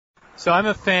So I'm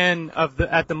a fan of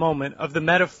at the moment, of the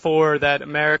metaphor that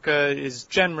America is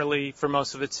generally, for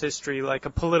most of its history, like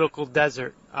a political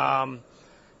desert.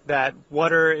 That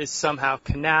water is somehow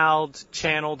canaled,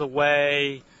 channeled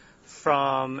away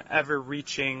from ever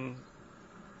reaching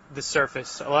the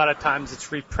surface. A lot of times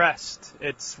it's repressed.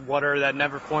 It's water that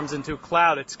never forms into a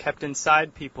cloud. It's kept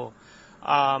inside people.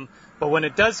 But when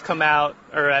it does come out,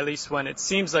 or at least when it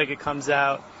seems like it comes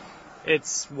out,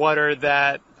 it's water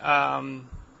that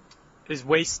is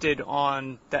wasted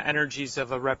on the energies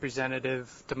of a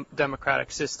representative democratic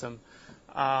system.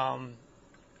 And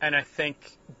I think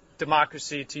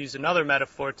democracy, to use another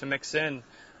metaphor to mix in,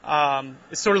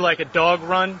 is sort of like a dog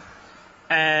run.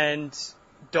 And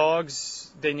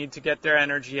dogs, they need to get their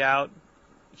energy out.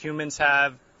 Humans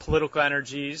have political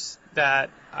energies that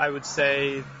I would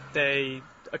say they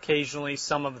occasionally,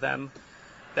 some of them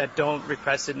that don't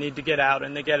repress it, need to get out,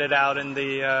 and they get it out in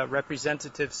the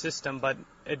representative system, but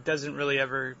it doesn't really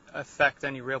ever affect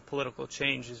any real political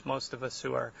change, as most of us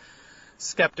who are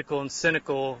skeptical and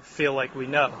cynical feel like we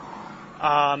know.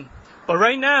 But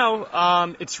right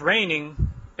now, it's raining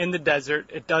in the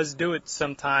desert. It does do it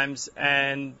sometimes,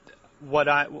 and what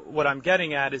I'm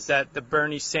getting at is that the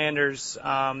Bernie Sanders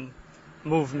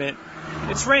movement,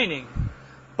 it's raining.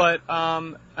 But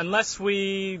unless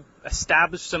we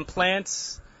establish some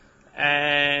plants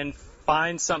and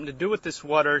find something to do with this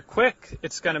water quick,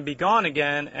 it's going to be gone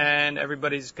again, and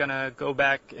everybody's going to go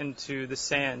back into the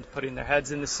sand, putting their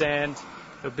heads in the sand.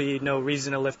 There'll be no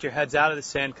reason to lift your heads out of the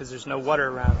sand because there's no water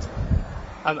around.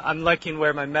 I'm liking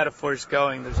where my metaphor is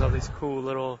going. There's all these cool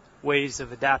little ways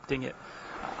of adapting it.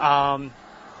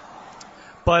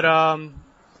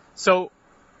 So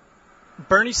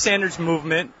Bernie Sanders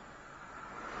movement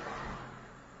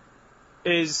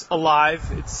is alive.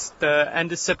 It's the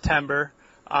end of September.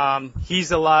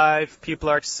 He's alive. People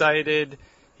are excited.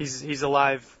 He's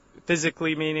alive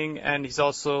physically, meaning, and he's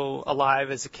also alive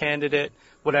as a candidate,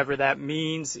 whatever that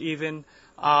means even.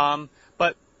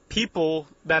 But people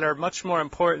that are much more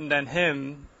important than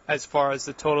him as far as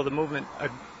the total of the movement,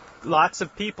 lots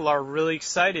of people are really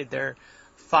excited. They're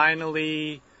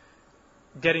finally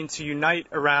getting to unite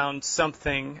around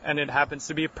something, and it happens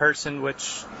to be a person,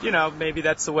 which, maybe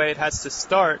that's the way it has to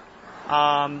start.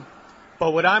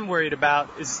 But what I'm worried about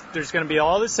is there's going to be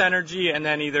all this energy, and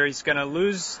then either he's going to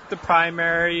lose the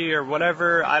primary or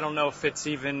whatever. I don't know if it's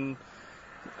even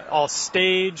all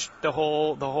staged, the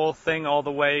whole thing,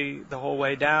 the whole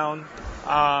way down.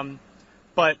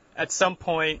 But at some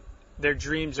point, their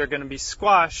dreams are going to be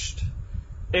squashed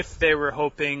if they were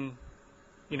hoping,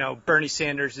 Bernie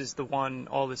Sanders is the one,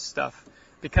 all this stuff.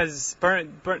 Because,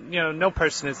 no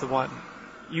person is the one.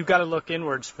 You got to look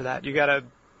inwards for that.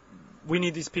 We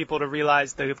need these people to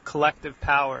realize the collective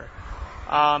power.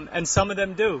 And some of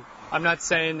them do. I'm not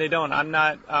saying they don't. I'm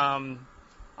not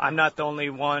the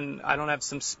only one. I don't have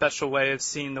some special way of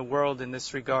seeing the world in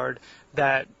this regard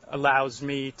that allows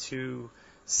me to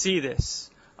see this.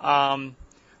 But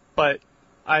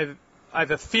I've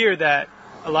a fear that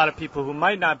a lot of people who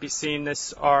might not be seeing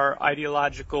this are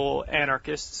ideological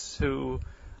anarchists who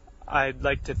I'd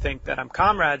like to think that I'm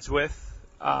comrades with,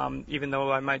 even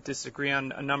though I might disagree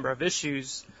on a number of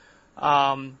issues.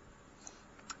 I'd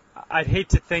hate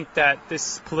to think that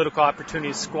this political opportunity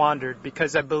is squandered,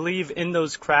 because I believe in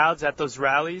those crowds, at those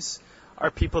rallies,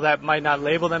 are people that might not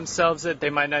label themselves it.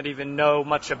 They might not even know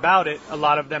much about it. A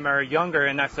lot of them are younger,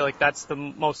 and I feel like that's the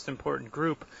most important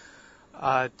group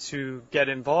to get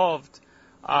involved.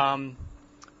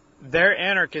 They're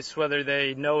anarchists whether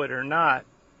they know it or not,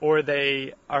 or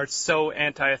they are so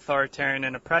anti-authoritarian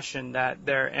and oppression that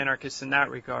they're anarchists in that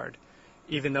regard,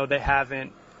 even though they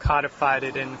haven't codified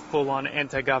it in full-on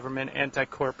anti-government,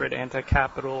 anti-corporate,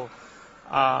 anti-capital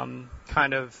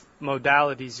kind of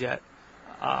modalities yet.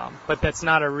 But that's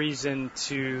not a reason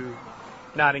to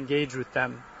not engage with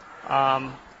them.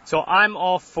 So I'm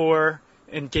all for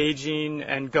engaging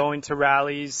and going to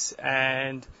rallies,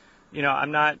 and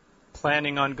I'm not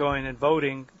planning on going and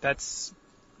voting. That's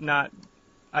not,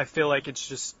 I feel like it's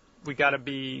just, we got to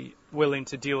be willing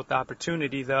to deal with the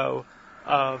opportunity, though,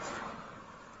 of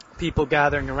people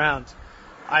gathering around.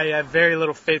 I have very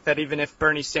little faith that even if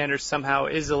Bernie Sanders somehow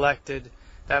is elected,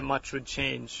 that much would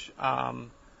change.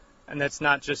 And that's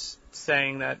not just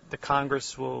saying that the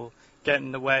Congress will get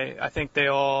in the way. I think they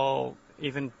all,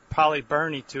 even probably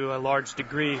Bernie to a large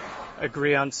degree,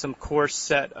 agree on some core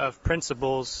set of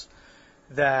principles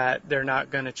that they're not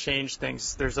going to change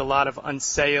things. There's a lot of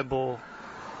unsayable,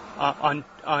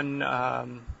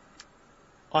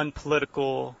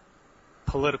 unpolitical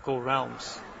political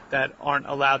realms that aren't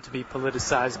allowed to be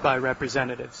politicized by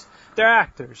representatives. They're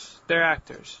actors.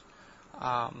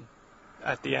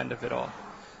 at the end of it all.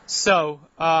 So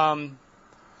I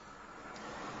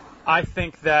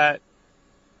think that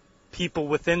people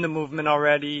within the movement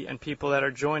already and people that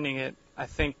are joining it, I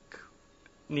think,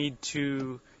 need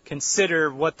to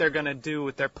consider what they're going to do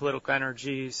with their political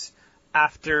energies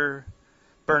after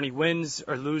Bernie wins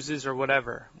or loses or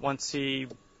whatever, once he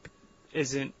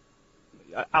isn't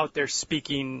out there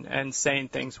speaking and saying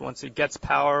things, once he gets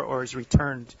power or is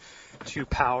returned to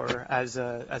power as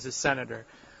a senator.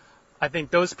 I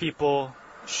think those people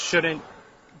shouldn't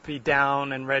be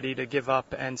down and ready to give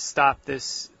up and stop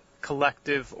this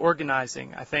collective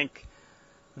organizing. I think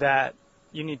that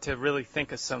you need to really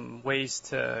think of some ways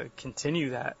to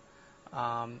continue that.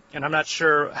 And I'm not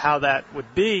sure how that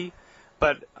would be,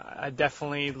 but I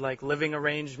definitely like living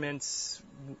arrangements,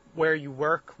 where you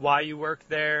work, why you work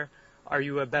there. Are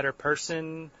you a better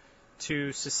person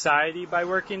to society by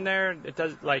working there?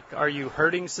 Are you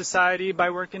hurting society by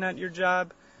working at your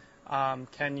job?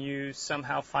 Can you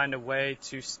somehow find a way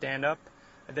to stand up?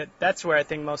 That's where I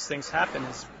think most things happen,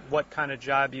 is what kind of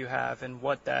job you have and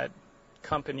what that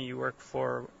company you work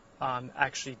for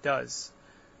actually does.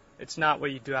 It's not what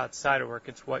you do outside of work,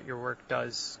 it's what your work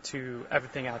does to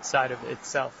everything outside of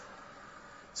itself.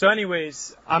 So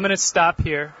anyways, I'm going to stop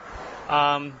here,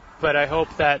 but I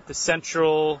hope that the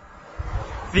central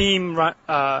theme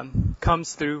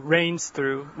reigns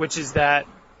through, which is that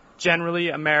generally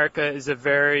America is a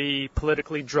very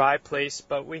politically dry place,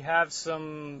 but we have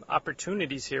some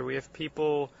opportunities here. We have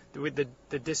people, with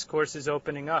the discourse is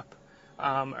opening up.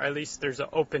 Or at least there's an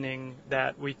opening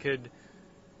that we could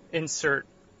insert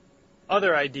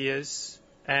other ideas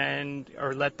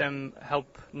or let them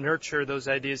help nurture those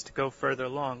ideas to go further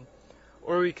along.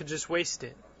 Or we could just waste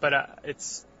it. But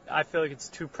I feel like it's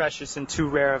too precious and too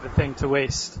rare of a thing to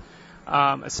waste,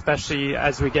 especially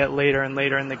as we get later and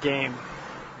later in the game,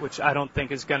 which I don't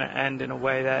think is going to end in a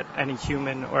way that any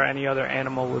human or any other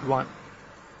animal would want.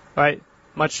 All right.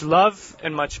 Much love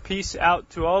and much peace out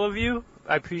to all of you.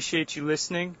 I appreciate you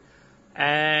listening,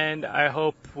 and I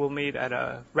hope we'll meet at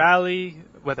a rally,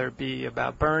 whether it be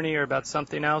about Bernie or about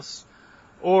something else,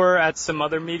 or at some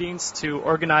other meetings to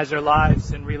organize our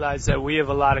lives and realize that we have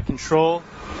a lot of control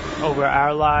over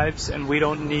our lives, and we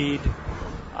don't need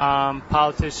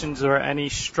politicians or any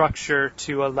structure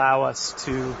to allow us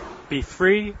to be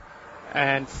free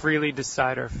and freely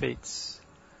decide our fates.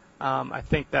 I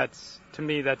think to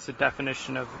me, that's a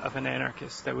definition of an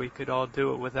anarchist, that we could all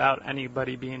do it without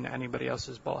anybody being anybody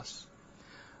else's boss.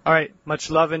 All right, much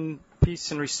love and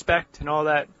peace and respect and all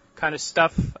that kind of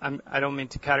stuff. I don't mean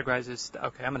to categorize this.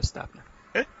 Okay, I'm going to stop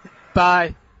now.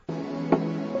 Bye.